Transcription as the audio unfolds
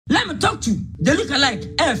come talk to they look alike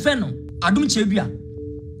feno Adom Kyei Duah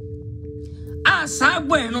sa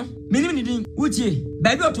boy no menim ni din wutie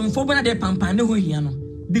baby otomfo bona de pampan ne ho hia no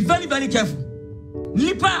be very very careful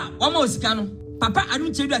nipa o ma osika no papa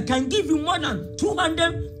Adom Kyei Duah can give you more than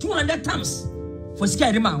 200 times for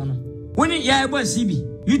sika rema no when ya boy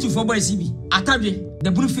CB YouTube for boy CB atadwe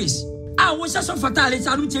the blue face wo sha so fatale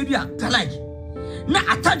Adom Kyei Duah kalike na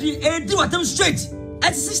atadwe di watam straight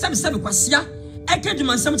at system 7 kwasia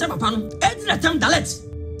ekeduma nsam cha papa no edi na tam dalet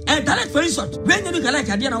dalet for resort when you like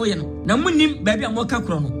ade na wo ye no na munim baby am waka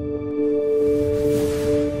kro no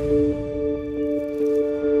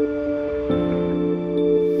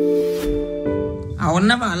I will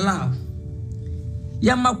never allow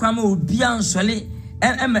yamma kwama obi ansole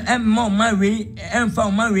ma my way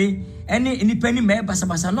fa my way any penny me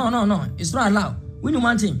basa no it's not allowed we know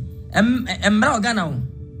one thing emra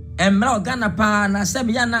Ghana pa na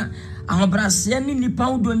sebi yana ahobrase ni nipa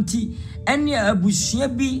udonti ene abusua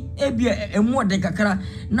bi ebia emu de kakra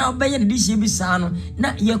na obeye ne dihie bi saa no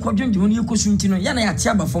na ye kwadwendwo ne yekosunti no yana ya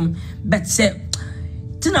tia bafom but say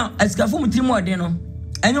tina askafo mutirimu ode no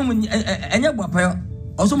enye boapayo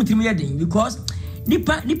also mutirimu ye den because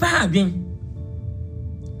nipa ha adwen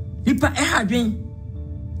nipa e ha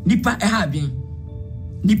adwen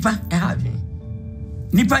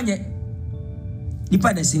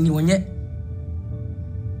nipa da sini wonye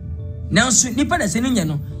nanso nipa da sini nye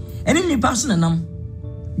no eni nipa so nanam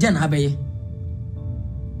je na abaye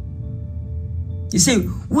you say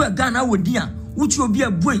we Ghana wodi a wuchi obi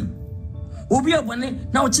abuai obi abone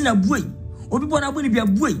na wuchi na buai obi bona abone bi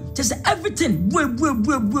abuai just everything buai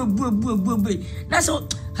that's all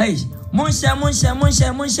hey mon share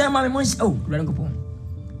mami oh run go pon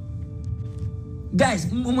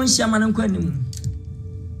guys mon share man ko anim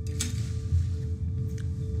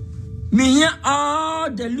me here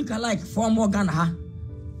all the look alike for more Ghana ha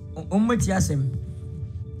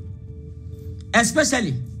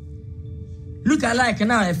especially look alike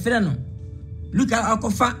now a friend look at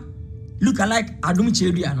Akofa look alike Adom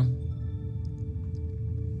Kyei Duah no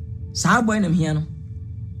sa boy nam here no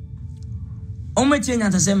ometi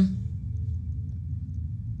nyantasem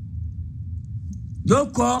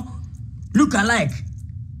yoko look alike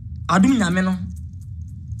Adom nyame no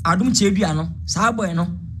Adom Kyei Duah no sa boy no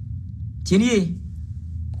tienie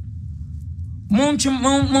mon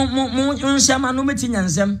shama no meti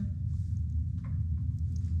nyansem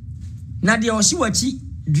na de o si wachi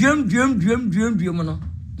duem no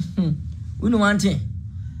unu wante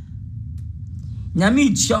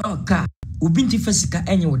nyame choka ubinti fasika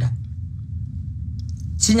enye woda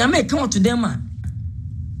si nyame come to them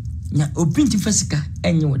nya ubinti fasika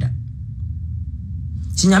enye woda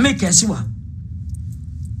si nyame kesiwa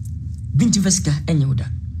binti fasika enye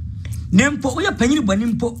woda nempo oya panyiri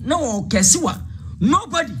banimpo na wo kesiwa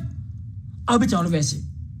nobody I'll be on verse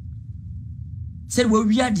said we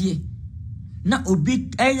wiade na obi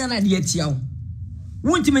enya na de atiawo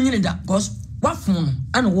wonti menyine da cause what phone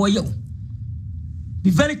and wo ye be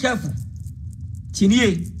very careful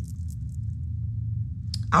tinie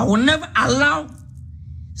I will never allow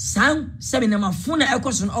some seven my phone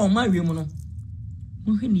ekoso no my we mu no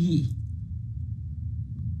hweniye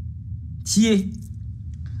tie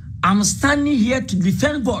I'm standing here to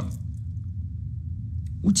defend God.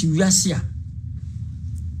 Uti wiasia.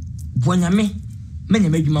 Bonyame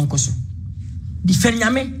menyame adwuma nkoso. Defend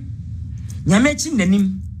nyame. Nyame chi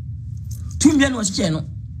nanim. Tumbia no wose no.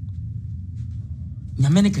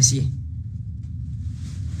 Nyame ne kase.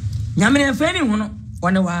 Nyame ne fani ho no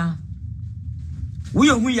one wa. Wo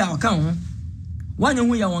ye hu ya oka ho. Wanya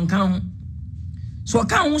hu ya won kan ho. So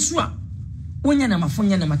oka ho so a wonya na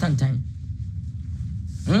mafonya na matantan.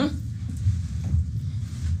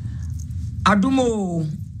 Adom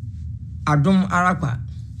Arakwa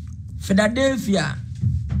Philadelphia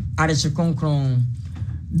Arechikonkron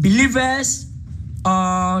believers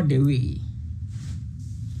all the way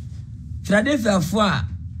Philadelphia for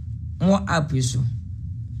more apiso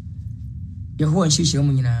Yehowa nshishira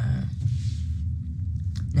mu nyina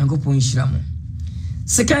Nyankopon nshira mu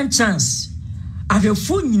second chance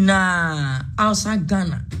afefo nyina outside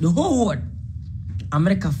Ghana the whole world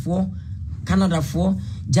America for Canada for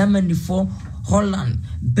Germany for Holland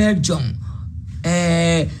Belgium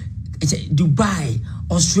Dubai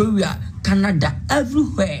Australia Canada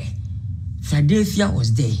everywhere Philadelphia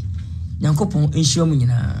was there Nyankopon enhia mu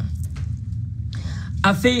nyina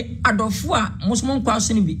afi adofo a mosomon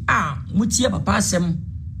kwaso ni bi mutie papa asem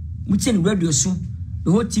mutie ni radio so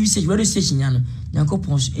the whole TV station radio station nyano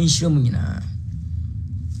Nyankopon enhia mu nyina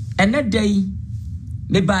ene day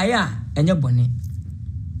me baaya enye bone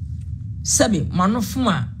Sabi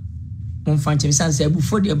manofuma mon fanche sanse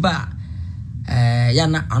abufo de ba ya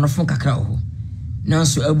na anofo kakra ho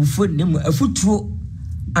nanso abufo ne mu afutuo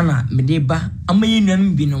ana mede ba amaye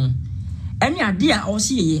nuanum binom ene ade a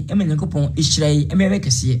ɔse ye Nyankopɔn ehyirai emebe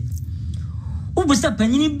kese ubusa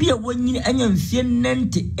panyini bia wonyini anya mfie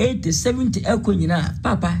 90 80 70 akonyina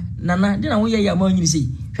papa nana de na wo ye ya ma onyini sei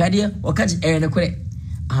hwade okaje ne kore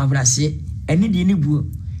abrase ene de ni buo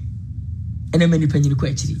ene mani panyini ko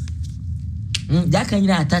akiri da kan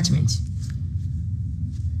nyina attachment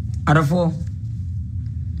arafo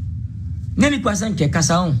nani kwasan ke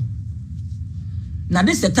kasa on na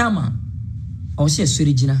this time o se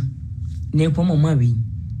sorigina ne pomo mawi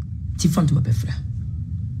ti fanto bafra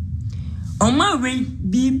o mawi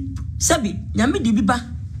bi sabi nyame de bi ba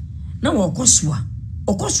na wo kosoa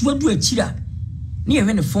du akira ne ye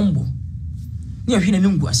hwene fombo ne ye hwene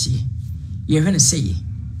nguase ye hwene seye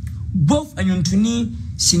both anyuntuni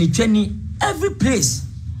sinitwani every place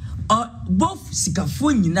or both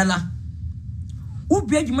sikafo nyinala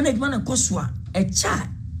ubi adwuma na adwuma na kosoa echa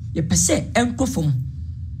ye pese enkofom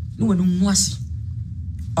ne wonu muase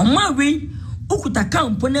omawe ukuta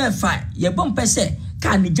kampo na efa ye bom pese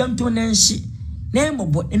ka ne janto na nshi na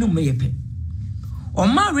emobo enu meyepe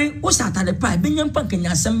omawe usata de pa benya mpanka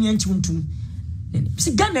nyasam nya nchiwuntum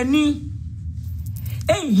si Ghana ni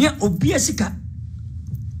ehia obi asika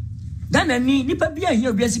Ghana ni nipa bia ehia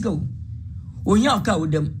obi asika o onya oka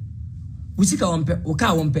odam usika wompe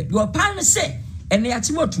oka wompe yo pan se ene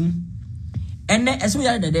yati wotum ene eso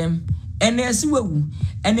ya dedem ene esi wawu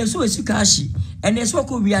ene so esika ahyi ene so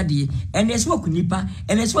ko wiade ene so ko nipa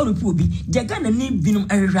ene so rupu obi je Ghana ni binum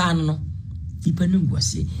ahwehwa no nipa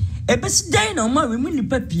nungwase ebesi dai na ma we mu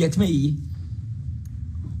nipa pietma yi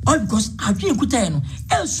all because adwen kuta no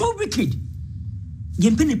so wicked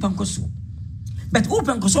yempe nipa nkoso but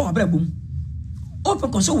open nkoso abrabum open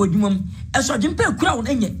nkoso wadwumam eso jempe kura won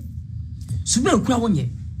enye sube kura wonye.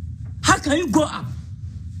 How can you go up?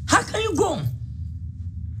 How can you go?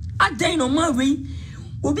 A day no my way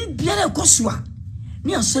will be better koswa.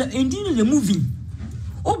 Near sir indeed the moving.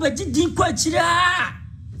 Oh, but it didn't quite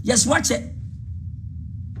yes, watch it.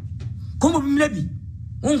 Come on, maybe.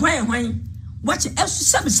 Why? Watch it else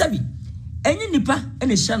sabi. Any nipa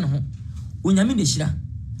and a shan. Unyaminishra.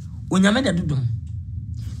 Unyameda dudum.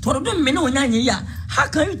 Tordum meno ya. How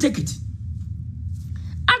can you take it?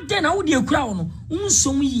 A day now the crown.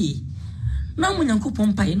 Unso ye. Na mo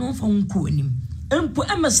Nyankopon pai no fa wonko anim empo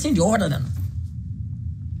emerson the order dan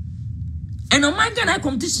and on my Ghana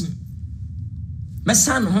competition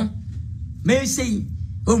mesan ho me say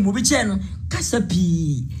o mo bi che no kasa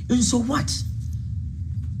pi so what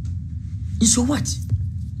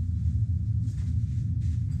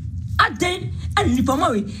aden and lipa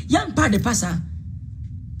mawe yan pa de pasa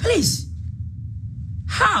please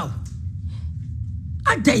how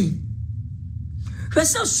aden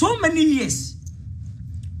so many years.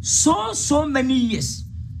 So many years.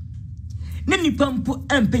 Nani pampo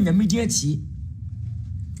empenya mediati.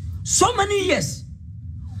 So many years.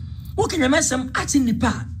 Wokin yamesam ati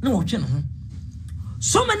nipa na wotwe no ho.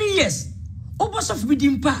 So many years. Obos of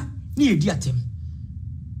bidimpa ni ediatem.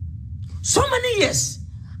 So many years.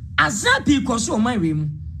 Azabi koso my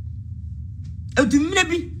wem. Edumine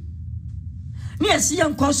bi. Ni esi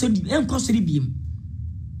yankoso di biem.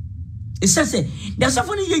 It says, there's a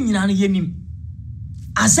funny yen and yenim.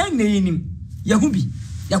 Asang ne yenim, Yahubi,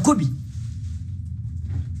 Yakobi.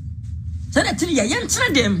 Then I tell you, yan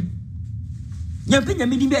them. Yampin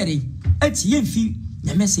Yamidi Berry, at yen fee,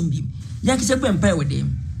 Yamesim beam, Yankis of empire with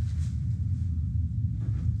them.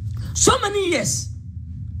 So many years.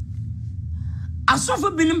 I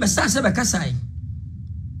suffer being Bassasa Bacasai.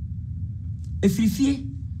 If you fear,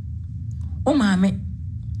 oh, mamma,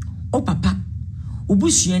 oh, papa,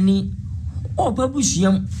 Ubusiani. Oh,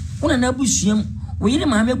 Babusium, one and Abusium, we in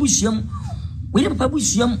my Babusium, we in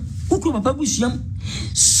Babusium, Uku Babusium.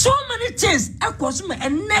 So many things, I cause me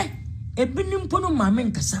and ne a binum pono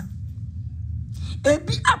mamma cassa. A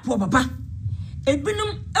be up for papa, a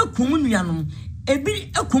binum a comunianum, a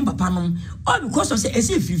be a cumpapanum, all because of say as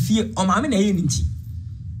if you fear or mamma unity.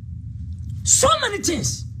 So many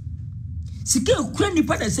things. Sikil cranny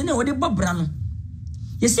patters and what the Bobrano.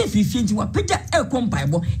 Yes, if you feel you are picture a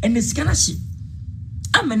compatible and the scannership.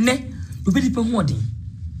 I'm a ne, you be promoting.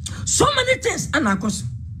 So many things, and I cost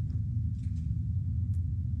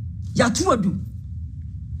Yatu do.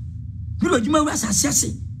 You may was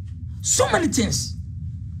assessing so many things.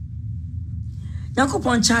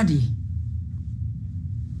 Yakupon Chadi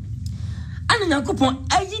and Yakupon,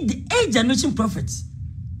 the age generation prophet.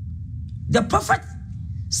 The prophet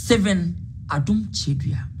Prophet Adom Kyei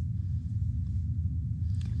Duah.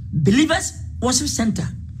 Believers Worship Center.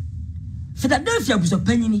 Philadelphia buso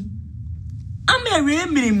panyini ama we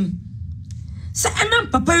mirim se enam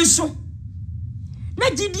papa iso na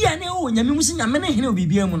gidi ane o nyame musi nyame na hene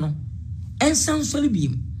obibia mu no ensan sole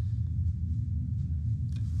biem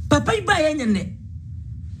papa iba ye nyene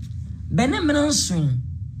bene menanso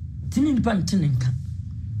tini nipa ntenenka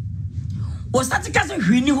o statika se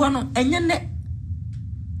hwini ho no enyene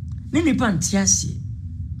ni nipa ntiase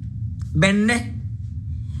benne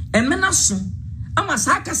emenaso ama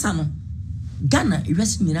sakasa no Ghana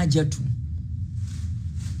iwesi nyina jetu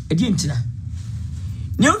edi ntina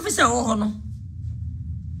ne ofisa ho no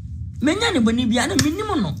menya ne boni bia na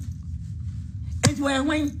minimo no enti wa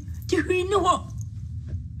hwan ti hwini ho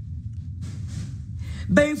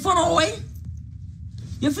bay for no way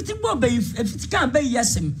ye fiti bo bay fiti kan bay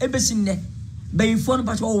yasem ebesin ne bay for no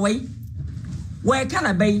but way we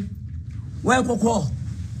kana bay we kokko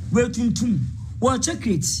we tuntum we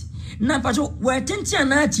chocolate na pato we tentia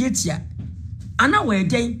na tietia ana we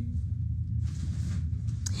den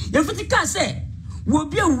ye fiti ka se wo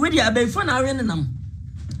bia wo di abefo na awe nam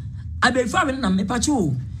abefo awe nam me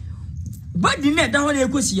pato body na da ho na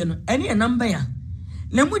ekosie no ene e number ya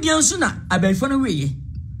na mudi anso na abefo na weye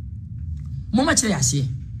moma kire ase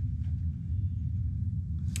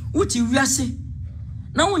uti wiase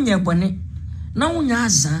na wonya bone na wonya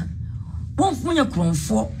azan wonfunya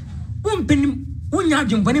kronfo wompeni wonya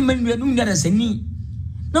adwembone manu nunya da sani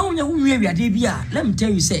na wonya wonwe wiade bia let me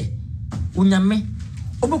tell you say wonya me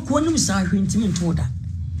obeko nim sa hwentimi ntoda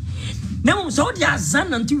na mom so di azan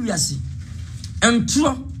na nti wiase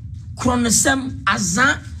entro kronesem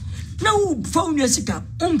azan na wo fa wonua sika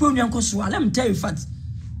ompo wonua nkoso let me tell you fact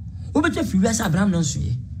obetwa fi wiase Abraham no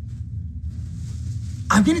nsoye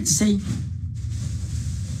agene ti say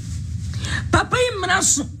papa yi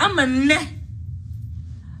mraso amanne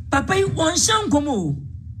papa yi wonshan komo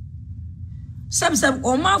sab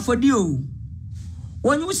o ma fodi o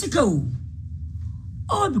won wusika o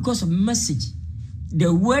all because of message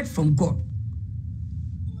the word from God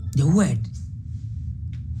the word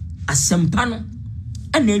asempano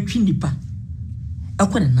ana atwi nipa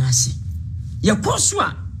ekwana nase yekoso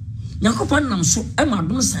a Yakopon nam so ema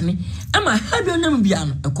dum sane ema habio nam bia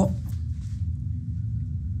no eko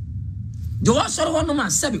do wasoro wono ma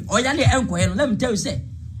sabi oyale enkoye no let me tell you say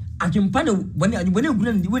adwempa na bone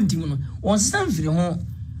aguna ndi wontim no won san firi ho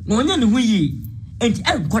na onya ne ho yi enti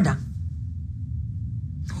enkoda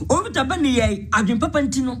o bita bani ye adwempa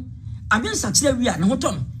panti no adwen sakira wi a ne ho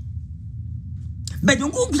to no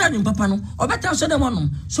bedon ko kusa adwempa no obeta so dem wonom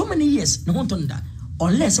so many years ne ho to nda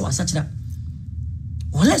unless wasakira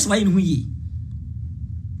unless why in we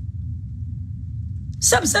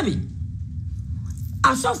sabi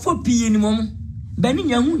aso for pie ni mom bani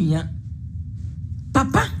nya hu nya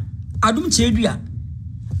papa Adom Kyei Duah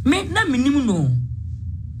me na minim no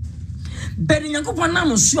bani Yakopon na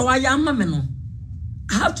mo so wa ya ma me no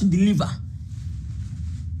I have to deliver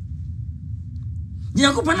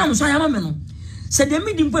Yakopon na mo so ya ma me no se de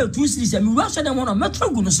me dimpo 2 series me wa so dem no metro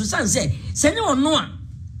gu no so san se se ne ono a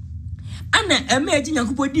ana eme eti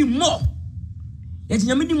Yakopon di more eti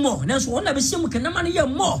nyame di more na so wona be siam kenama ne ye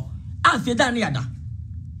more afie da ne yada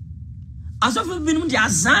asofu binum di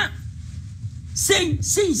azan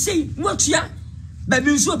say watua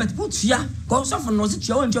baby nso bet putua ko sofu no se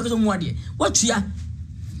tua won tua kezo mu ade watua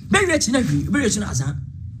be rechi na hwi be rechi na azan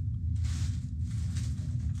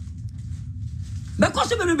be ko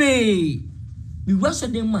so be bi waso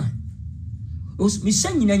dem ma os mi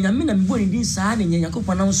sanyina nyame na mi boni din saa ne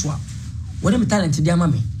Yakopon na nso a wona mi talent dia ma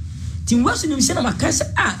me tin waso nim se na makasa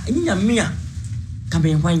enyi nyame a ka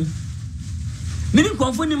be hwan mini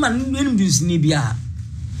konfo ni man enim dinsini bia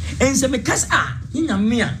ense me kas enyi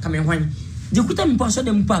nyame a ka me hwan de kuta mi paso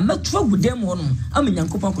dem pa metro gudem ho no am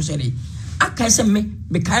Yakopon ko sere aka se me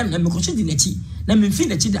kai na me ko so di nachi na me mfi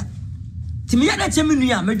nachi da timi ya da temi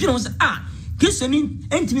nua me dwene ho se Kristoni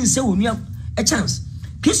entimi nse wo nua a chance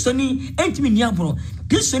Kristoni entimi nua bro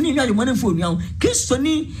Kristoni nua yo mane fo nua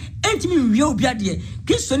Kristoni entimi nwa obi ade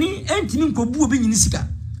Kristoni entimi nkobu obi nyini sika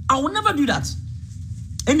I will never do that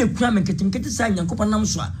ene kura me ketimketi sa Yakopon nam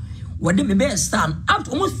so a wode me be stand up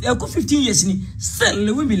to almost 15 years ni still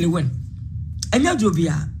Lilwin enya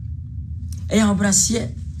jobia eya obrase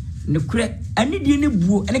ne kure ani die ne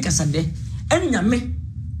buo ene kasade ene nyame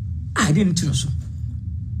ade ntino so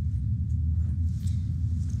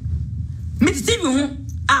me TV ho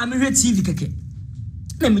me hwe TV keke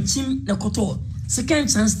na me chim na koto second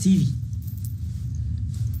chance TV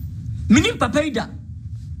minim papa ida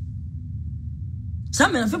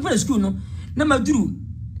some na for school no na maduru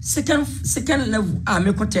second level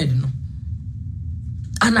me quoted no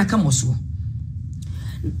ana kamoso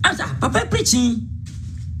asa papa preaching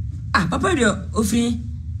Ah, papa de ofri.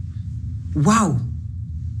 Wow.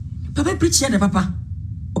 Papa preach here papa.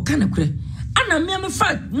 O kana kure. Ana me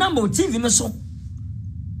fact number TV no so.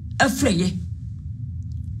 Afre ye.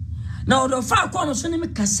 Now the fact kono so ne me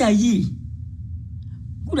kasa yi.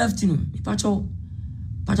 Good afternoon. Pacho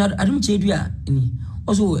Adom Kyei Duah ni.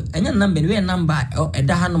 Also enya number we number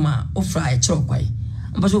eda hanoma ofra e chiro kwai.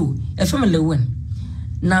 Ambaso e fam Lilwin.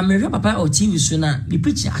 Na me papa o TV so na the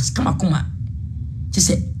preach as kama koma. Che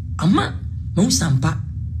se ama ma usampa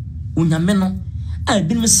unyame no a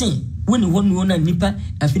bi no sen woni wonu na nipa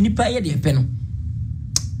afi nipa ye de pe no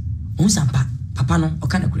usampa papa no o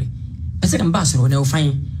kana kure pese kan ba soro na o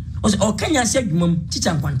fan o kanya se adwumam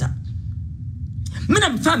chicha nkwanta mina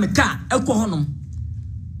mfa me ka ekọ honom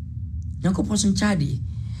yankopon so nchade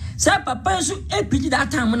sa papa so e preach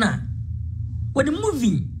that time na with the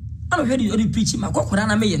movie alo hwe di preach ma kokora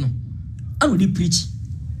na meye no alo di preach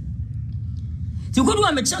ti go do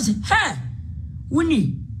am chance hey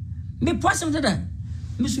woni me poasem dada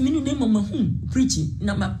me so mini name ma preaching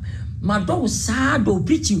na ma do sa do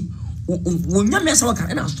preaching wo nya me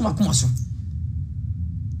asawaka na so akoma so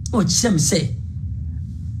o chisem say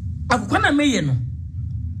akokwa na meye no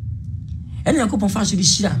ene yakopon fa so di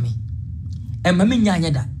shira me e ma me nya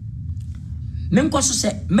anya da me nkoso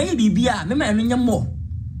se meye bibia me ma no nya mo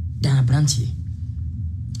dan brantie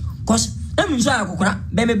cause emi so akokora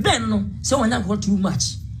be me ben no se wonya akokora too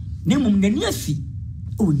much ne mum nani afi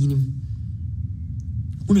o nyinim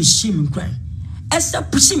uni shim kran esa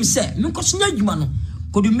pushim se me nkoso nya adwuma no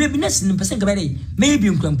ko do maybe next ni person gaba dey maybe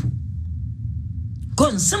nkrampu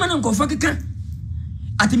cause sama na nkofo keka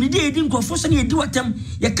atimidi edi nkofo so na edi watam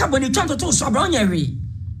ye ka boni twanto to so abra onya hwe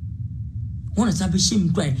wona sabe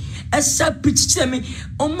shim kran esa pichiche me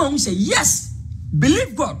on ma say yes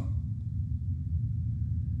believe God.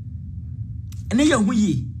 Ene ya hu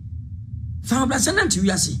yi fa blasa na nti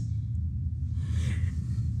wiase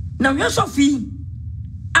na wi so fi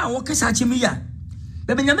a wo kasa chimi ya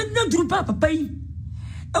bebe nyame na duru papa yi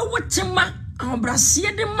e wotima a brase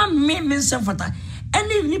de ma me nsem fata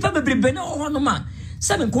ene ni pa bebrebe na ho no ma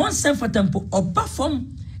sabe ko nsem fata mpo oba fom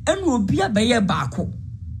ene obi abaye baako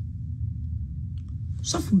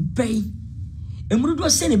so fu bay emuru do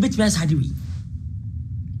se ne betimi asade me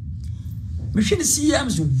hwe ne CM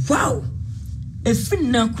so wow e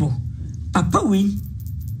finna kro papa we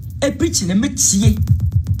e preach na metie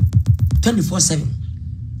 24/7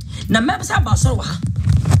 na me sa ba so wa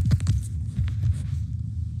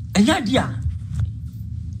enya dia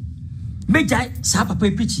me jai sa papa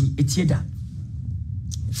e preach etie da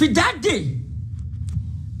for that day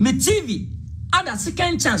me TV had a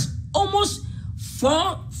second chance almost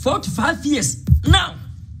 4 to 5 years now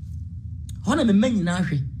hona me manyi na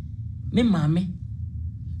hwe me mame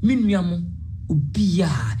me nuamo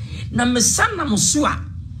obia na mesana mosua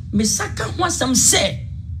mesaka ho asam se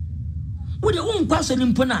wo de unkwa so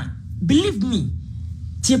nimpo na believe me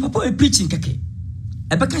tie papa e preaching keke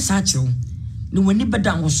e beka sa achew ni wani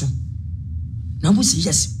beda ho so na mo si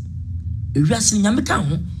yes e wiase nyame ka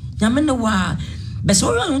ho nyame ne wa be so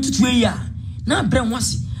wo ntutu yi a na bre ho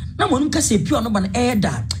ase na mo nka se pio no ba na e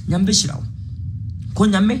da nyame be hirawo ko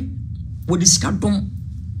nyame wo de sika dom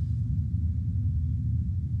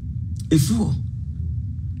efuo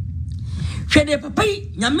hwede papa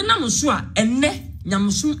yi nyame na so a enne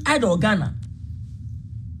nyamso ida organa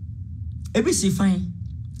ebi si fine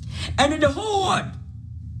and in the whole world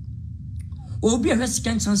obi a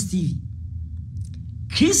second chance TV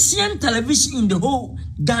Christian television in the whole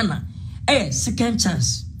Ghana second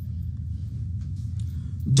chance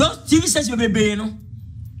just TV says bebe no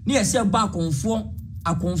near say ba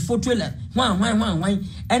akonfo trailer wan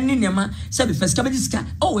eni nema say be first comedy ska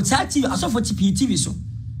it's TV aso for TV so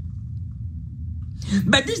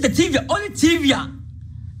but this is the TV only TV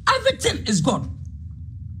everything is God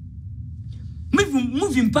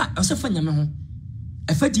moving pa aso fa nyame ho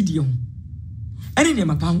afa didi ho eni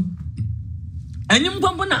nema pa ho enyim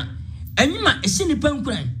gbombo na enyima esi nipa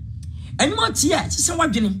nkuran enyima tie se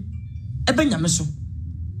wadwene ebe nyame so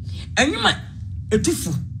enyima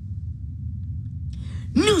etufu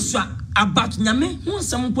news about nyame hu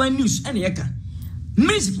sam kwa news ene yeka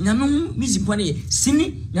music nyame hu music kwa ne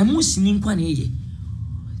sini nyame sini kwa ne ye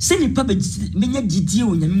sini pa be menya gidie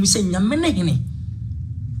o nyame mu se nyame ne hene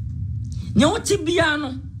nya woti bia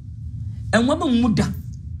no enwa ba muda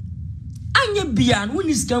anya bia no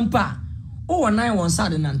ni skampa o wonan won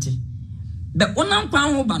sade nante be wonan kwa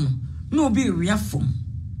ho ba no na obi ria fom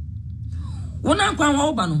wonan kwa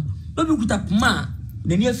ho ba no obi kuta puma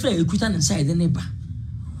na ni afra ekuta ne side ne ba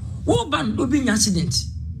wo ba no obi nya accident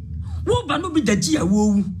wo ba no bi daji a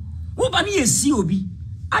wo wu wo ba no yesi obi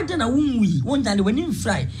Adana wonwi won dane wani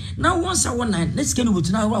fry now once a one night let's get over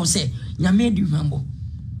to now say nyame di mambo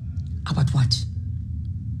about what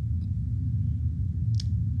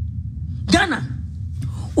Ghana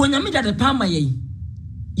onyame da de pama ye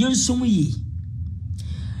yensom ye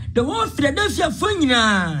the whole Philadelphia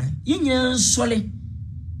fanyina yenya nsole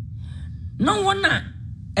no wona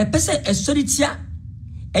e pese esoritia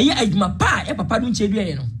eye adwuma pa e papa dun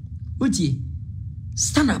cheduye no utie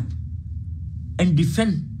stand up and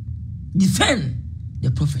defend the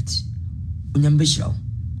prophet onyambe shirawo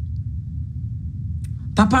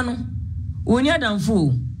papa no oni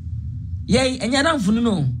adamfo ye enya adamfo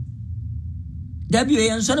no dabi ye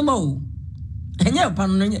nso no ma o enya papa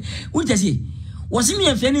no nya utie si wosimi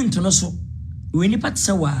enfe ni ntono so weni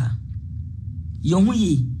patse wa ye ho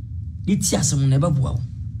ye ni ti asem na beboa wo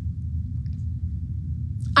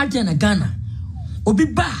adena Ghana obi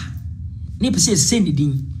ba ni pese send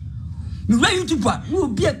din mi wa YouTube no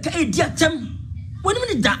obi a ka edi atem woni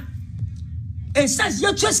me da e says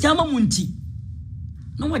ya twes ka ma munti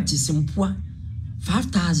no what simple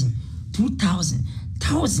 5,000 2,000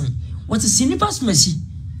 1,000 what is sinibas mercy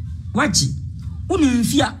waji unu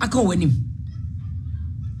mfia aka wanim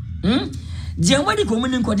je wadi ko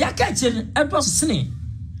mun ko dia ka che ebo sene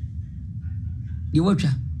di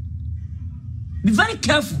watcha be very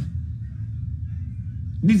careful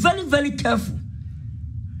be very very careful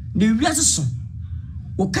the reason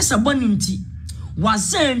o kasa boninti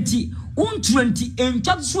wazanti untranti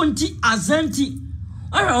enchatsunti azanti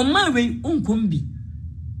ara o mawe unkombi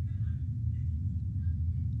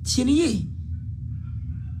tieniye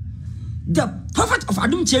the prophet of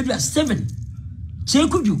Adom Kyei Duah 7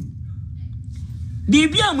 chekuju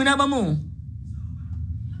bibia munabamu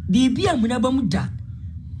da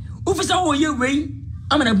ufisa wo ye wei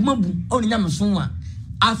amana bumabu oni nyamso a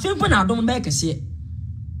afempo na Adom ba kese.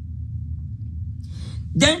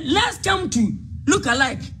 Then let's come to look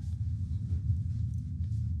alike.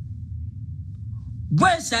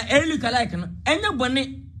 Boys are look alike no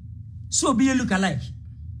anybody so be look alike.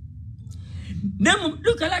 Them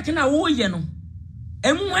look alike na wo ye no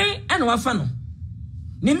emwan ana wafa no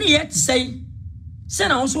ne ne yet say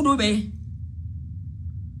na also do be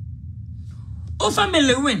o family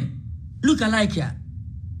Lilwin look alike ya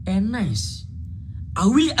and nice. I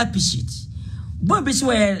will appreciate. Boy be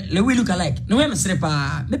swear Lilwin look alike. No me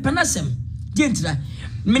srepa me panasem. Gentra.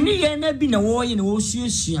 Me ni ye na bi na wo ye na wo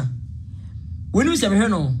suasua. Woni se me hwe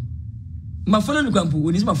no. Ma follow no kwampu,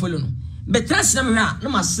 woni se ma follow no. Be trust na me na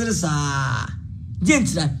ma sere sa.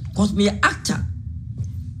 Gentra, cause me actor.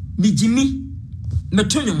 Me Jimmy me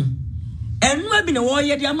tonyo. Enwa bi na wo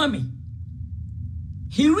ye dia ma me.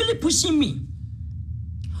 He really pushing me.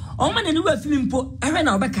 O man na we film po ehwe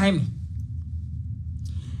na obekai me.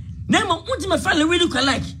 Nemo unti me fa Lilwin look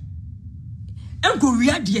alike. Enko wi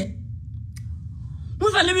ade. Mu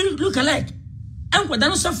fa Lilwin look alike. Enko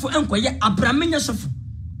dano sofo enko ye abramenya sofo.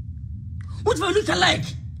 Mu fa look alike.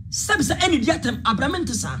 Sabisa any diatem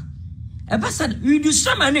abramenta sa. E ba said you do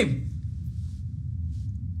my name.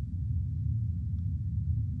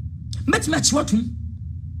 Match what him.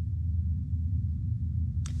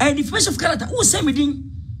 And if of character who say me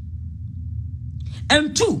din.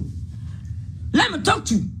 And 2, let me talk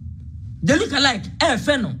to they look alike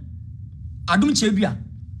feno Adom Kyei Duah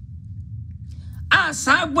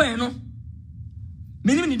sa boy no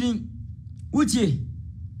mini ni din utie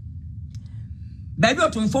baby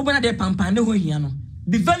otumfo bona de pampane ho hia no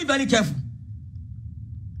be very very careful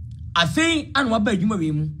afei anu aba adwuma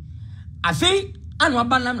we mu afei anu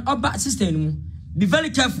aba lam oba sister mu be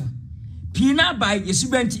very careful pina by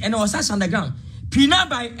yesubenti and was underground pina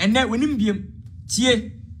by and na wonim biem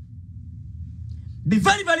tie be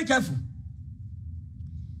very very careful.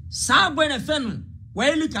 Sa boy na fen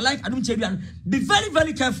where look alike Adom Kyei Duah be very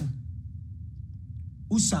very careful.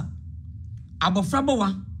 Usa abofrabo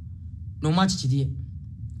wa no match chidie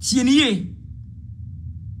tieniye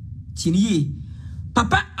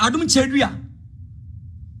papa Adom Kyei Duah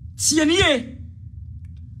tieniye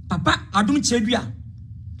papa Adom Kyei Duah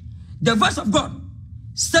the voice of God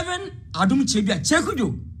 7 Adom Kyei Duah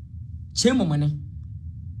chekujo chemomane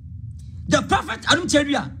the prophet Adom Kyei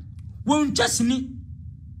Duah won just ni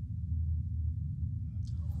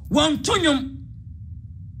one tonyum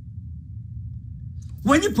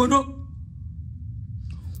when you pono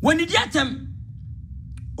when you diatem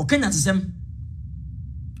okenya tsem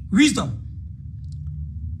wisdom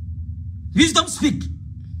speak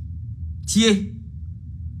tie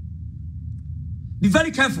be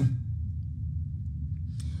very careful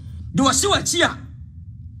do wasiwa chia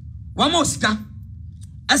wa mosika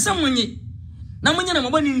asamwenye na munye na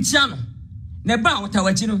mabani ntia no na ba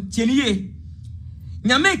wotawachi no tie niye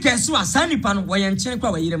nyame keso asani pa no woye nchen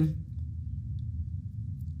kwa wayirem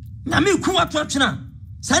nyame ku atotwena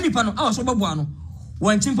sani pa no awo so babo ano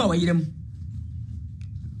wo nchen kwa wayirem.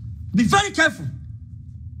 Be very careful.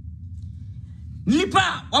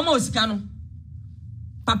 Nipa wama osika no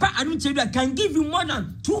Papa Adom Kyei Duah can give you more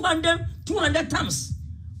than 200 times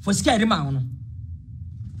for sika rema no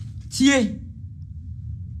tie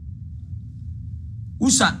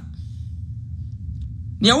usa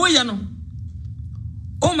ne woye no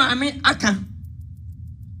o maame aka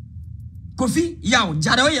kofi yaw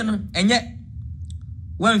jare woye no enye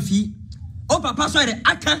wanfi o papa so ere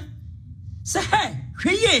aka se he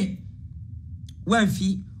hweye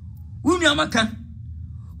wanfi unu amaka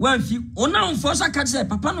wanfi ona unforce aka say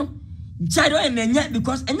papa no jare woye na enye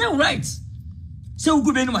because enye right say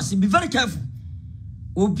ugu be no must be very careful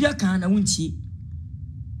obi aka na wuntie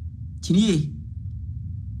tiniye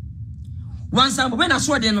once am when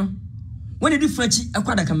aso de no when the French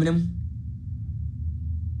akwada kamerem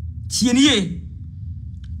tiniye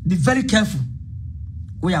be very careful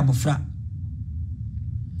we abofra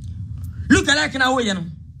look like na we no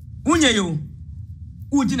unye yo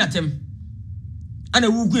udi na tem ana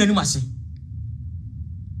wugu enu ase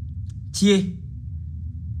tie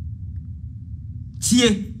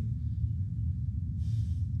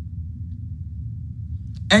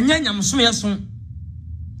enya nyamso yeso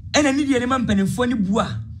ena ni die man panifo ni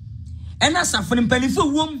bua ena safo ni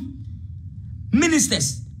panifo wom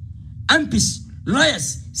ministers MPs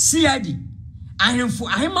lawyers CID ahemfo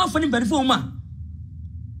ahemafo ni panifo woma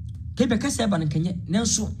kebe kasa ba nkenye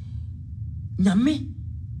nenso nyame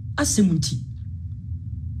asemunti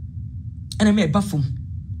ena me bafom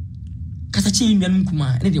kasa chi nwanum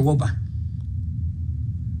kuma ene de woba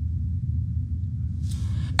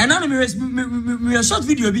and now me a short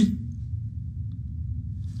video bi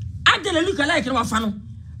adela look like no afano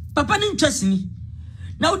papa ni interest ni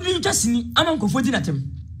na odi interest ni ama nkofo di natem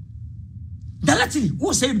dalatili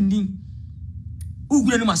wo say ndin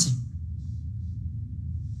ugure no mase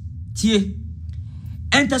tie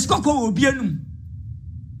entes kokko obi anum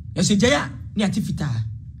yeso jeya ni atifita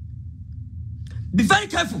be very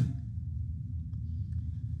careful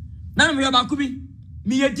na me ba kubi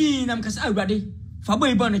mi yedi na mkasa awurade fa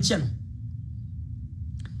boy bon che no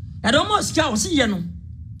ya do mo ska o si ye no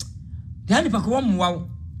ya ni pa ko mo wawo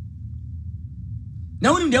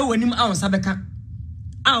na woni de wanim awon sabeka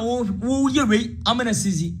a wo ye wei amana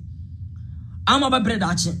sizi ama ba bread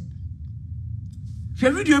a che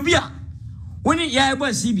hwe video bi a woni ya ebo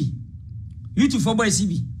CB YouTube for boy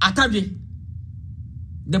CB atade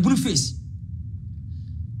the blue face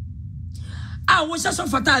a wo sha so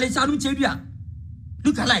fatale sa Adom Kyei Duah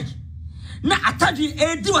look alike na atade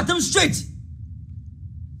edi watam straight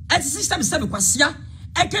et system sabe kwasia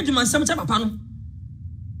eke dwuma nsam cha papa no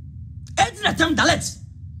edi na tam dalet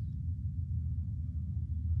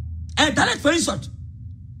dalet for resort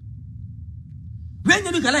when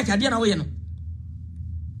you look alike ade na wo ye no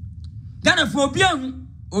Gana for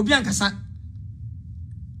obi ankasa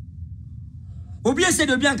obi ese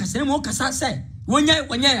de obi ankasa mo kasa se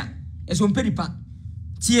wonya ya eso mperipa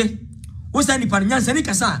tie wo sa nipa nyansa ni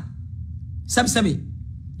kasa sabe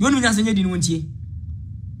yonu nyansa nyedi ni wontie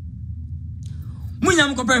munya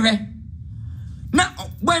mko prehwe na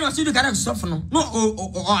boy no sidu kada sof no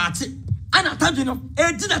ate ana tadwe no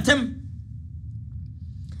edi na tem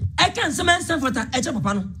e kan semen fota e che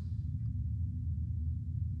papa no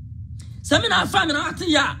Samina family na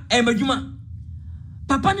ate ya emadwuma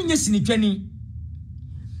papa no nyesi ni twani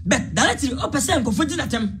bet directly o person ko fodi na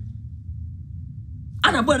tem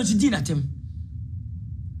ana boy no ti di na tem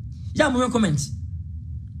ya mo comment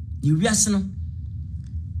you wiase no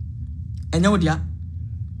enya wodia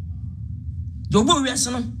do bo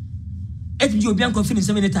wiase no etu obi an confidence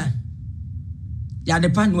 7 time ya de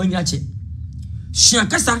pan no anya che hia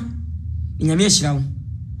kasa nyame ahira wo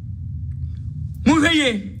mu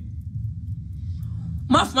hweye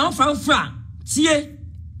ma fra tie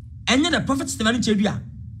enye the Prophet Adom Kyei Duah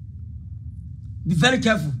be very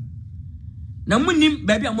careful na munim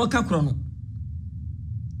baby amoka kro no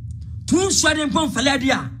tu swade mpon fale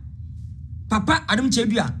dia papa Adom Kyei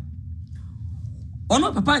Duah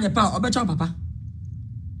ono papa anya pa obecha papa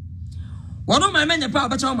wono mama anya pa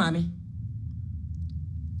obecha mama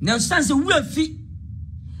na stanse wu afi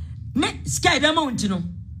ne sky da mount no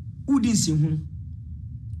udin se hu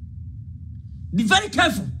be very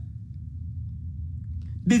careful.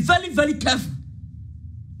 Be very, very careful.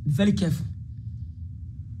 Be very careful.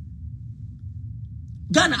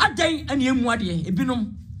 Ghana aday and ye mwadi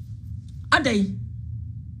ebinom aday.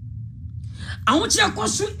 I want you to go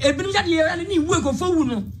to ebinum yadi ni work of wu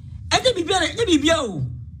no. E de bibia o.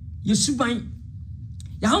 Ye suban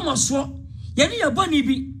ya homo so ye ne ye boni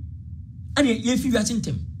bi ane ye fi wiase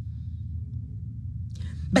ntem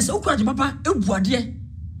bese ukura papa ebuade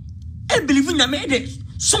e believe nyame de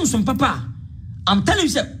som papa I'm telling you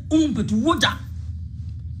say umpetu woda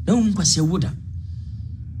na umkwase woda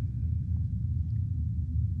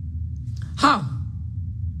how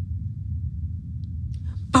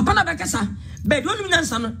papa na bekasa be do nim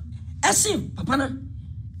nyansa no esin papa na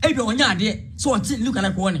e do onya ade so what look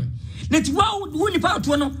like warning let wo ni pa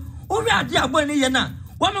to no o wi ade agbo ne ye na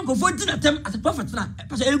wo me nkofo di na tem as a prophet na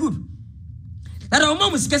pastor e good that o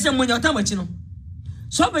mamu sikese mo nya otam achi no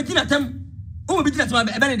so be di na tem o mo bi di na tem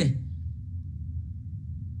e be ne de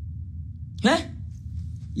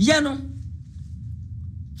no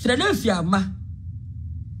Philadelphia ma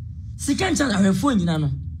second chance I phone nyina no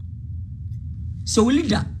so we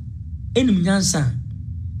leader enim nyansa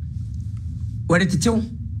wore tetew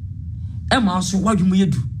e ma so wadwum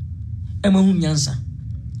yedu e ma hu nyansa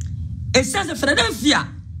e sense Philadelphia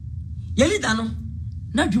ye leader no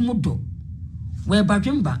na dwum do we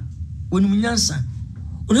badwemba onum nyansa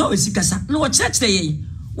ona o sikasa no wo church ye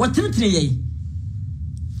wo tretre ye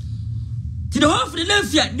to the whole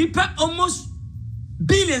Philadelphia nipa almost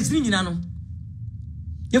billions ni nyina no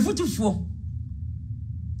ye futufo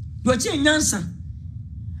yo che nyansa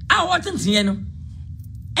a what ntie no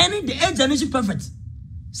any the age generation prophet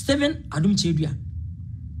Prophet Adom Kyei Duah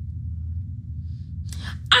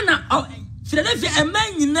ana Philadelphia a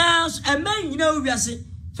man nyina wiase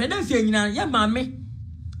Philadelphia nyina ya maame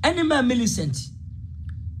any man Millicent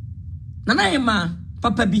nana ye ma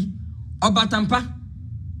papa bi obatampa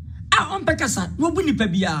a on pekasa no bu nipa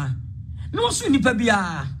bia no so nipa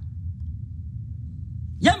bia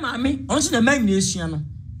ya maame on se na man na esua no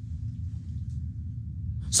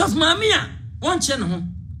sof maame a on che no ho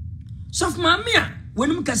sof maame a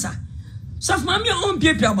wonum kasa sof maame a on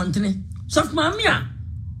piepia bontene sof maame a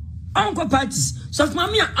on ko parties sof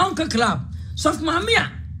maame a on ko club sof maame a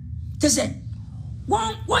tese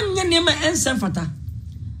won nye ne ma ensem fata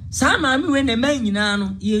sa maame we na man nyina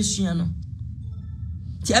no yesua no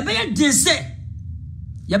ti abeye dese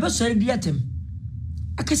ya ba so ri atem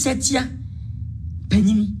akasetia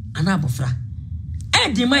panyini ana abofra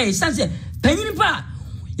e di mai sanse panyini pa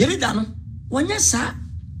yeri da no wonya sa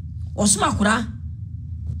osuma kura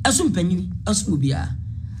asum panyini asum bia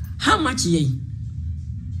how much ye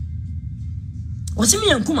osimi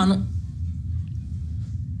yankuma no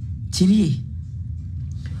tiri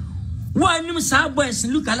wanim sa boys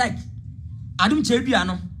look alike Adom Kyei Duah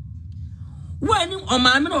no wanim o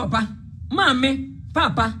maame no papa maame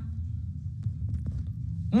papa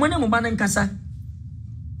mone mo banan kasa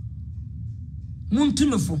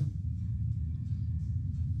muntunufo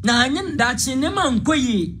na anyen dachi ne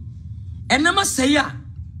mankoyi enama seya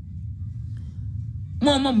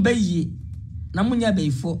mo mbayi na munya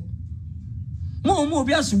beifo mo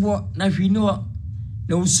obi asobo na hwini ho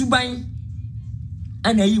na usuban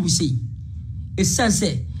ana yi wusi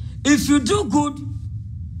say if you do good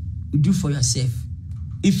you do for yourself,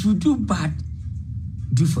 if you do bad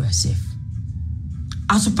do for yourself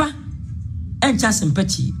asopa encha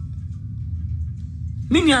sympathy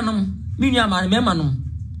minia man memanom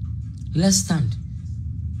let's stand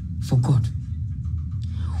for God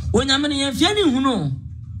onyamene yefia ni hunu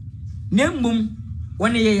na mmom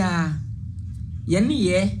wone ye ya yene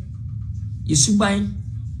ye yesuban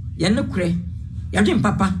yene kure yadwe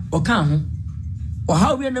papa oka ho o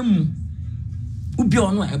ha we na mu ubi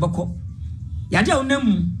ono ebeko yade o na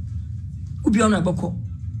mu ubi ono ebeko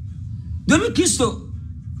domi Kristo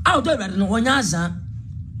out there no wonya azan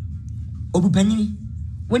obupanyini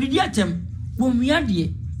woni di atem wo nwia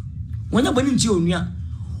de wonya bani nti onua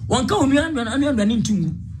wonka onua ando ni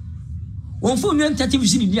ntungu wonfo onua ntati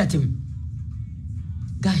bisi ni di atem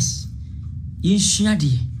guys yeshia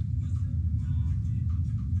de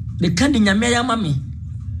the kind nyame ya mame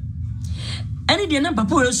any de na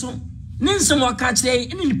papa we so ne nsem waka kire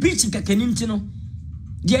ni preach kakani nti no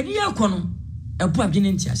de di akono ebu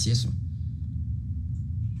adwene nti ase so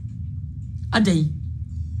adai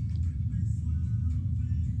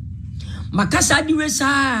makasa diwe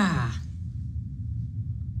sa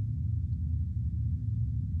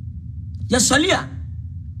ya solia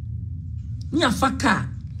ni afaka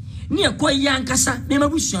ni ekwa yankasa me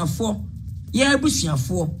mabusuafo ya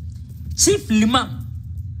abusuafo sif limam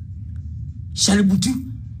shalibutu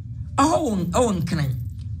awon kran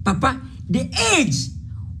papa the age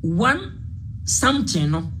one something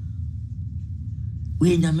no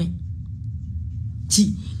we nyame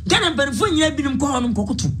ti gana berfo nyina binim ko hono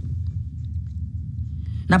kokoto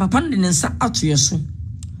na papa de nsa ato yeso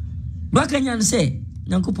do aka nyan se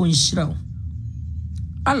nyankopon hirawo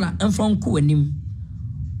ala enfon ko anim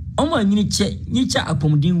Omo nyinicha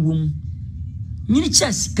apomden wom.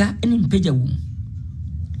 Nyinicha sika eni mpeja wom.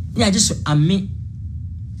 Ni aje so ame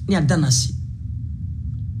ni adanasi.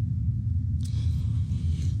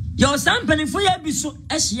 Yo sampani fo ya biso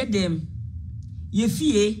ehye dem. Ye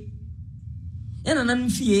fie. Ya nanan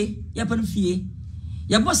fie, ya pan fie.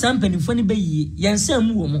 Ya bo sampani fo ni bayi, ya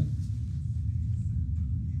nsam wo mo.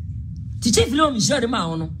 Tiche filo mi share ma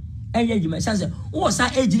ho no. Enya djuma sanse wo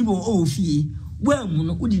sa ejini bo o fie. Wa mu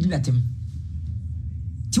no udidi natem.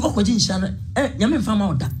 Ti wo kwaji nsha no nyame mfa ma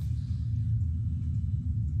oda.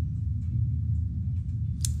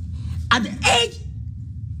 At the age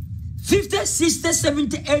 50, 60,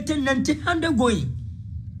 70, 80, 90, 100 going.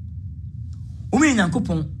 Umi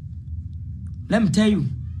nyankopon. Let me tell you.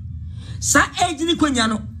 Sa age ni kwanya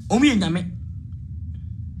no, umi nyame.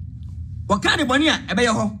 Waka de boni a ebe ye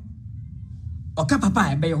ho. Oka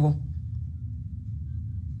papa ebe ye ho.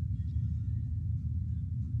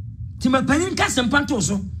 Ti mapanyin ka sempa to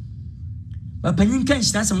so. Mapanyin ka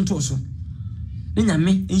nshira sem to so. Ne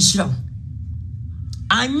nyame nshira wo.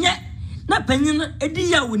 Anye na panyin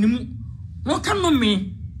edi ya wonimu. Won ka no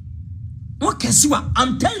me. Won kesiwa.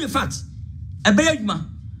 I'm telling you the fact. Ebe ye djuma.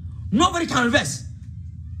 Nobody can reverse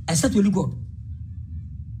except only God.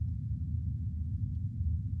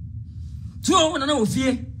 Tu o na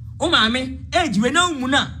ofie, o maame, age we na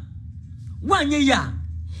umuna. Wanye ya.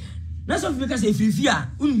 Na so fi ka say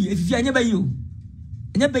fifia, unni efifia anya bayi o.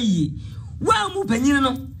 Anya bayi. Wa mu panyin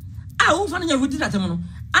no. A wo fa na nya hodi datem no.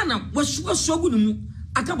 Ana wo gu nu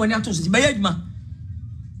aka boni ato so bayi adwuma.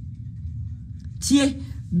 Tie,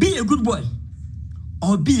 be a good boy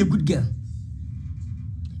or be a good girl.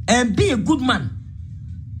 And be a good man.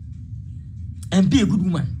 And be a good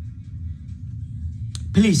woman.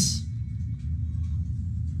 Please.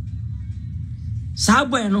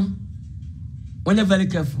 Sabo no. When you're very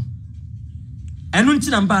careful. And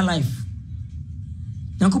until I'm bad life.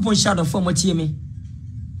 Yankupon shadow for what you me.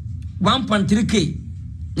 1.3K.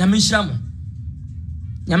 Yamin Shamo.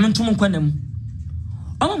 Yamin Tumon Quanem.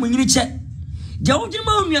 Oh, when you check.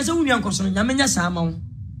 Jawjima mi asa wuni ankoso nyamenya sama.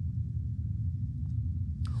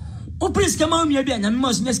 O prince kama mi bia nyame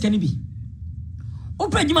ma so nyes kane bi. O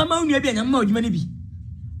pradima ma wuni bia nyame ma odwuma ne bi.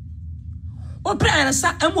 O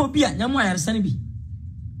prayersa amo bia nyame ayersa ne bi.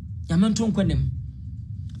 Nyame nton kwanem.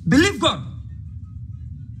 Believe God.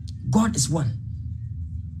 God is one.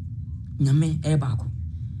 Nyame e baako.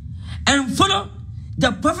 And follow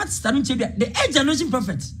the prophets Adom Kyei Duah, the 8th generation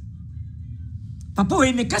prophet. Papa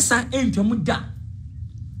we ne kasa entwamu da.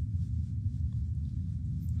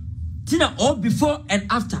 Tina all before and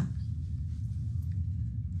after.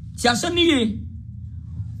 Si asoni ye.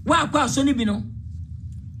 Wa kwa asoni bi no.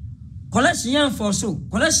 Collection yan for so.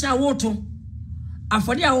 Collection awoto.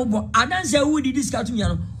 Afodi awobo. Adanse wudi discount mi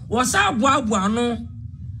ano. Wasa abo ano.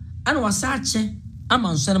 Ana wasa che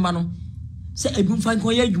ama nsone ma no. Se ebi mfa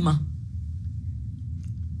nko ye adwuma.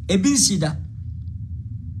 Ebi nsida.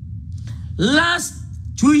 Last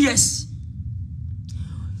 2 years.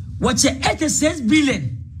 Watch 86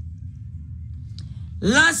 billion.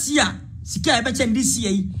 Last year, sika ebechen this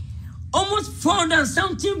year, almost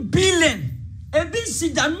 400 billion.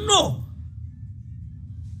 Ebisida no.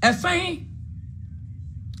 E fine.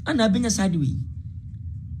 Ana binya sideways.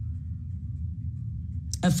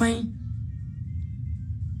 E fine.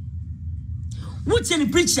 What's any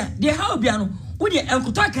preacher? They how biano. What the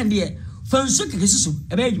enkoto kan de fanso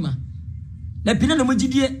kekesusu ebe adwuma. Na pina no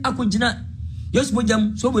magidie akogina yesu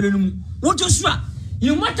bojam so bodenu mu. What you sure?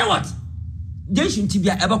 No matter what. They shouldn't be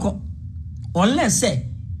ebeko. Unless say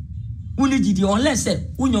unigidi unless say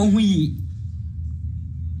unyo hu yi.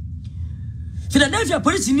 Philadelphia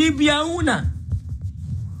police ni bia una.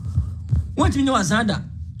 Want me no azanda.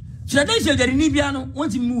 Philadelphia gari ni bia no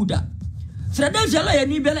want me muda. Philadelphia la ya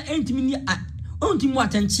ni bia la entimi ni a. Onti mu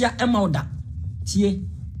atanchia e mauda. Tie,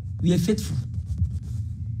 we are faithful.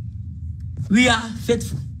 We are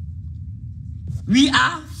faithful. We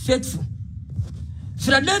are faithful.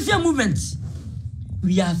 Philadelphia movement.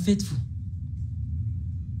 We are faithful.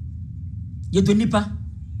 Yeto nipa.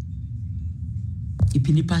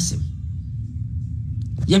 Ipi nipa sem.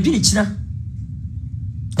 Yabini china.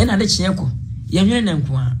 Ena de chinyeko. Yamyene na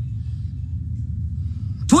nkwa.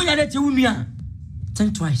 Tu yade te unua.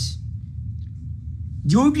 Think twice.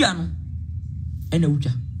 Di obia no. Ena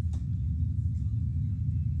uja.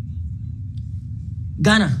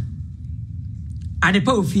 Ghana.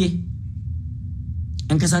 Adepa ofie.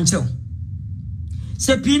 Enkasancheo.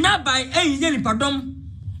 Se pina by enye ni padom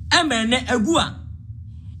emene agua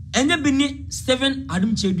enye bini Prophet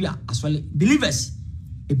Adom Kyei Duah aswale believers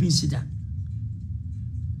ebinsida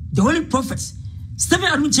the holy prophets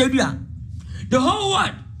Prophet Adom Kyei Duah the whole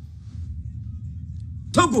world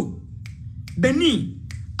Togo, Benin,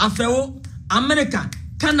 Afewo, America,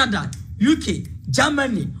 Canada, UK,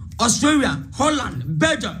 Germany, Australia, Holland,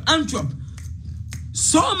 Belgium, Antwerp,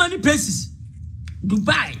 so many places,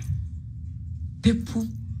 Dubai. People,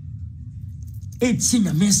 18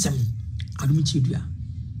 American, Adom Kyei Duah.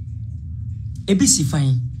 ABC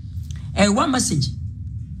fine. One message.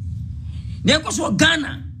 Ne ekoso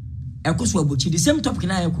Ghana, ekoso Abuchi. The same topic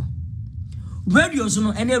na eko. Radio so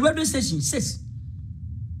no, and a radio station 6.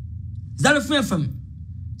 Zalofun FM,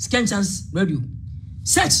 Scan Chance Radio.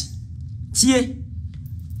 Search. Tie.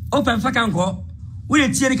 Open fakanko. We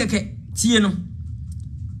tie ni keke. Tie no.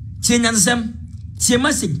 Tie nyansem. Tie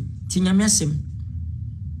message. Tie nyamesem.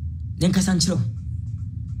 Den kasanchiro.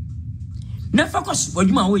 Na focus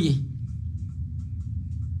waduma woye.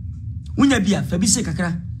 Unya bia fa bi se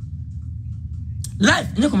kakra.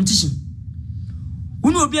 Life in a competition.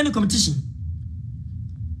 Unu obi any competition.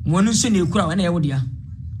 Monu so na ekura wa na yewodia.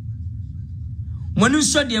 Monu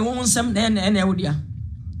so de won nsam na yewodia.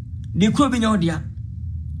 De kuro bi nya wodia.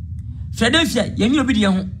 Philadelphia yenyi obi de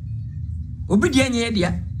ho. Obi de nya ye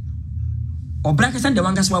dia. Obra kasa de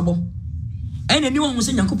wanga so abo. Ene ni won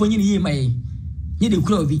se Nyankopon nyi ni mai. Ni de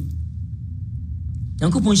kura obi.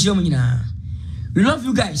 Nyankopon hye mo nyina. We love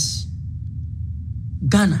you guys.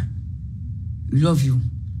 Ghana, we love you.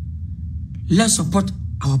 Let's support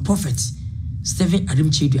our prophet, Prophet Adom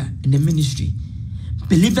Kyei Duah, in the ministry.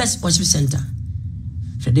 Believers Worship Center,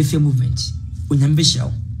 Philadelphia Movement,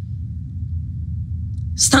 Unyambishao.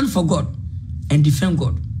 Stand for God and defend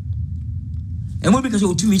God. And what because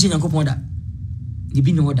you two meetings and coupon that? You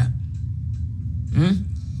be no order. In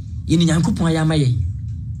Yankupon Yamaye.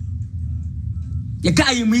 You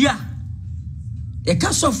can't you you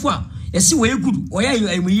can't so far. You see where you good or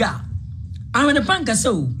you are. I'm in the panka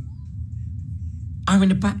so. I'm in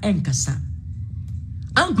the pa enkasa.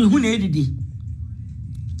 Uncle who needed it.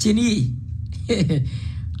 Chenny.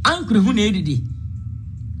 Uncle who needed it.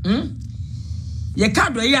 You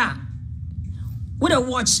can't do ya. What a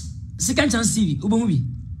watch second chance TV. Ubomi.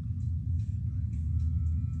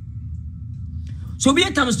 So be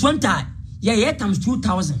times 20. Yeah, times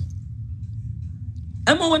 2,000.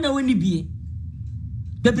 Emma wonder when you be.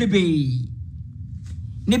 Baby,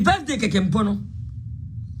 ne birthday kekempono.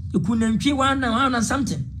 You couldn't pay one and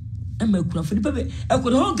something. And my for the baby. I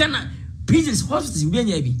could hold Ghana prisons, hospitals, be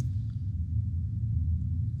any.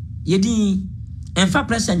 Yedi, and fat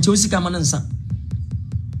pressure and Josie Camanansa.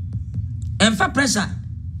 And fat pressure,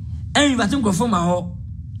 and you think go for my home,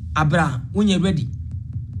 Abra, when you're ready.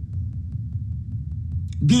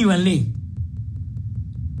 Be you and lay.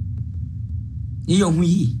 You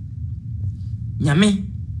we Yame.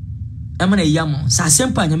 I'm gonna yamo. Sa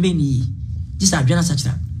sempa nyame ni. Just adwena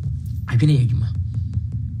sachira. Adwena yedwuma.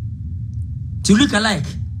 To look alike.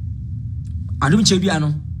 Adom Kyei Duah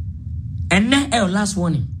no. Enne last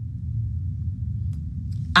warning.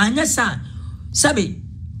 Anya sa sabe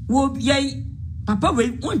wo yai papa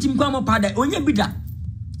we wontim kwa mo pada onye bida.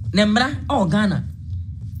 Ne mra o Ghana.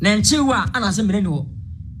 Na nchewa anase mre ni ho.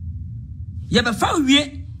 Ye be fa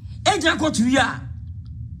wie eja kotu wi a.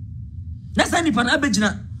 Na sa nipa na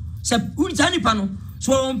abegina. Se unta nipa no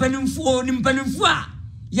so mpanimfu a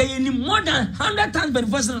ye ni more than 100 times by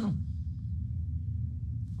the no.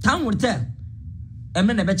 Time will tell.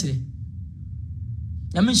 Emre na betire.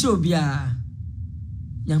 Yame show bia.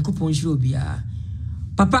 Nyankopon show bia.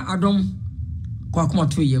 Papa Adom kwa kuma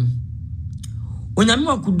to yem. Onyame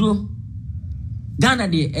wakudo Ghana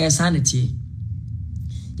de sanity.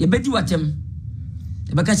 Ye bedi watem.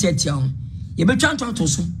 Ye baka se atia ho. Ye betwa ntonto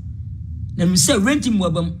so. Na mi se renting mo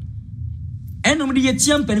abam. Enom de ye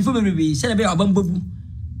tiam penfo bebrebe se na be abam bobu.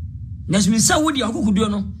 Na mi se wodi akokudo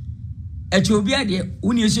no. Eche obi ade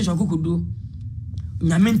woni esu akokudo.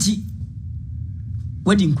 Nyamenti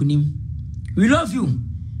wedding kunim. We love you.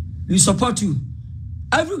 We support you.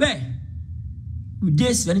 Everywhere. We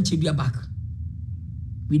dare Prophet Kyei Duah back.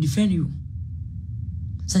 We defend you.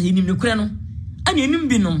 Sa yenim ne kura no. Ani enim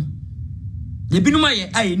binom. Ye binom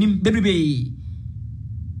aye enim bebrebe.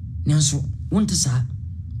 Nanso wonte sa.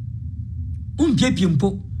 Unpiepie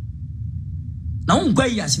mpo. Na ungwa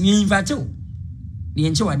yas mi invite wo. Ni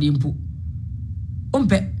enche wade mpo.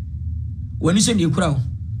 Ompe. Wani so ne kura wo.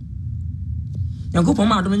 Nyankopon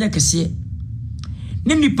ma adom nya kese.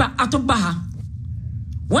 Ne nipa atoba ha.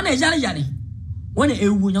 Wona yare. Wona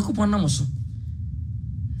ewu Nyankopon na moso.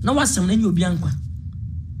 Na wasem na nya obi ankwa.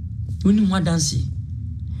 Woni mu adanse.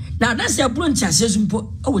 Na adanse aburo nti asesu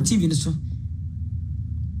mpo o TV ni so.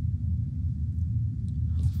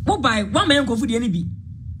 Mo buy one man kofu de ni bi.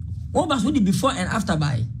 Wo ba so di before and after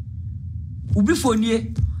buy. U before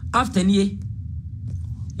nie, after nie.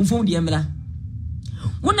 Unfo de emra.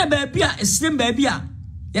 Wona baby a esrem baby a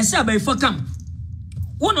yesi abaifo kam.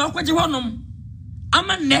 Wona okwaje honom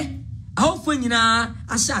ama ne ahofo nyina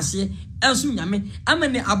ahyase enso nyame ama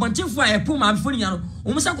ne abontenfo a epo ma amfo nya no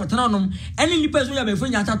omsa kwotana honom ene nipa so ya baifo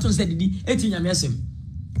nya tato se didi eti nyame asem.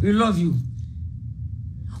 We love you.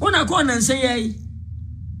 Wona ko na nse yei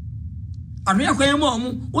anu yakwa mo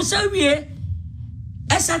omu wo sa wie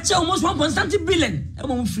esa che almost 1.7 billion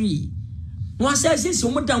emo free. No say since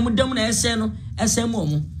omo dam na ese no ese mo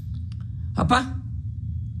omu. Papa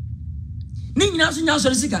ni nyina so nya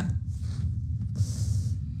so sika.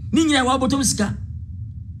 Ni nyina wa botom sika.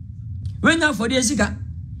 Wenya for the sika.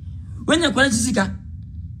 Wenya kwala sika.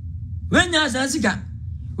 Wenya za sika.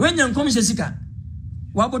 Wenya nkom sika.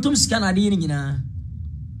 Wa botom sika na de nyina.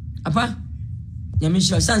 Apa?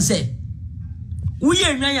 Nyamisho sanse.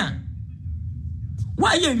 Uye nwan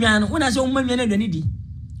wa ye nwan no wona se o ma nwan na dani di.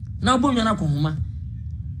 Na bo nwan akohoma.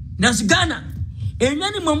 Na su Ghana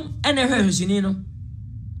enwan mom ene hwehwesini no.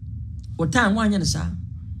 Otan wanya ne sa.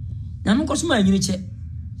 Na mo kosoma nyini che.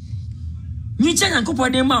 Ni che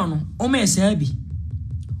nyankopɔ de ma no o ma esa bi.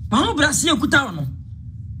 Ma ho brase ekuta no.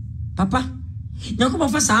 Papa, nyankopɔ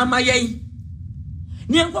fa sa ma yei.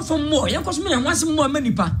 Ni enkofo mo, yenkosoma ye hwase mo ma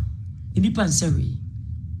nipa. Nipa nsewe.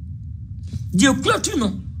 Die klotu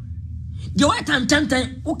no. Die wa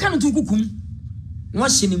tantantan, wo kan to kukum. Wo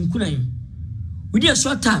hye ne nkunan. Wo die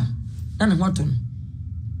short time na na hoto no.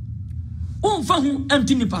 O mfa hu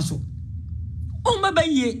antu nipa so. O ma ba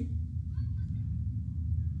yie.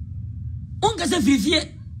 On ka se frifie.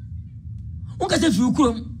 On ka se fri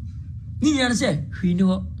kurom. Ni nyana se hwi ni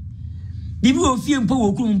ho. Bibi wo fie mpo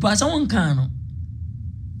wo kurom pa sa won kan no.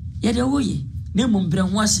 Ye de wo ye, na mum bre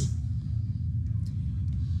ho ase.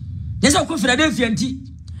 Yesa ko Philadelphia nti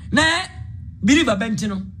na believer benti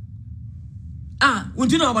no.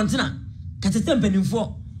 Unti na obantena katete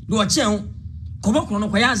mpanimfo de wo che ho kobokro no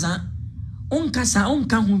kwaya azan onkasa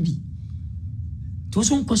onka ho bi to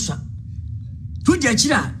so nkoswa to di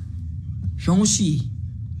akira hwon hwi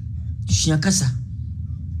hia kasa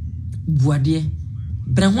buade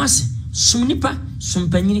brehwo ase som nipa som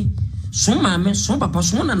panyini som maame som papa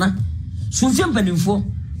som nana som fie mpanimfo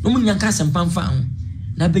no munyanka sempamfa ho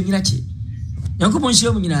na benyina che yankopon hye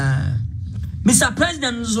mu nyina Mr.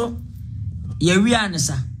 President zo ye wi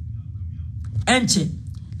anesa enche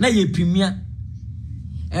na ye premier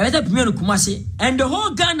premier no kumase and the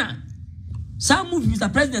whole Ghana some move Mr.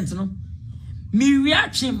 President no mi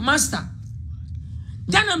reaction master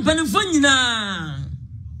Ghana mpanimfo nyina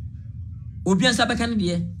obi ansa beka ne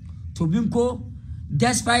de to binko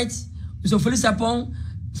despite Mr. Felix Apon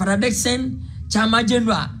Faradexen Chama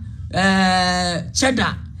Jenua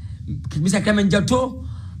Cheddar Mr. Clement Jato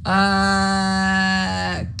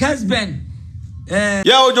Casben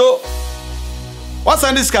Yeah, Ojo. What's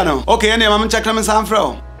on this channel? Okay, any mama check Clement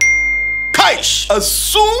Sanfro. Kaish, a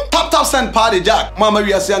soon tap send party jack. Mama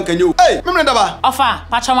we are saying can you? Hey, remember that? Ofa,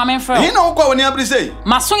 pacha mama fro. You know what when you have to say?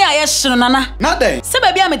 Masonya yeshino nana. Not there. Se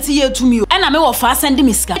baby ameti ye to me. And I me wo fa send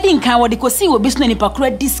me ska. Dinka wo de kosi wo bisu ni pa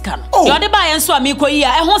kura discount. Yo de ba yenso ami ko yi a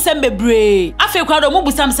ehun se bebre. Afi kwa do mo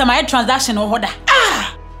busam se my transaction o hoda.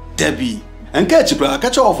 Debbie. And catch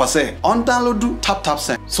your offer say on download tap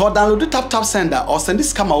send. So download tap send or send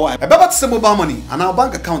this camera wire. I better send mobile money and our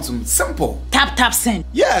bank account simple. Tap send.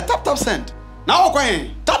 Yeah, tap send. Now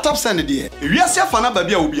okay, tap send dear. If you see fana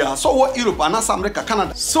baby obia, so what Europe and America,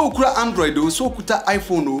 Canada. So kura Android so kuta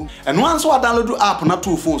iPhone and once I download app na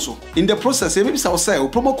two phones so. In the process, maybe say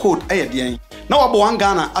promo code ayedian. Now about one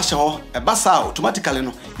Ghana asho a basa automatically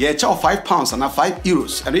no. Yeah, chow £5 and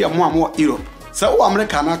 €5 and we are more Europe. So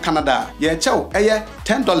America na Canada, yeah chow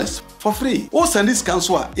 $10 for free. Oh send this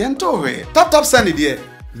cancel yento we. Tap send it there.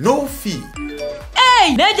 No fee.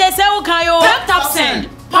 Hey, they just say okay yo. Tap send.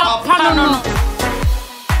 Papa no.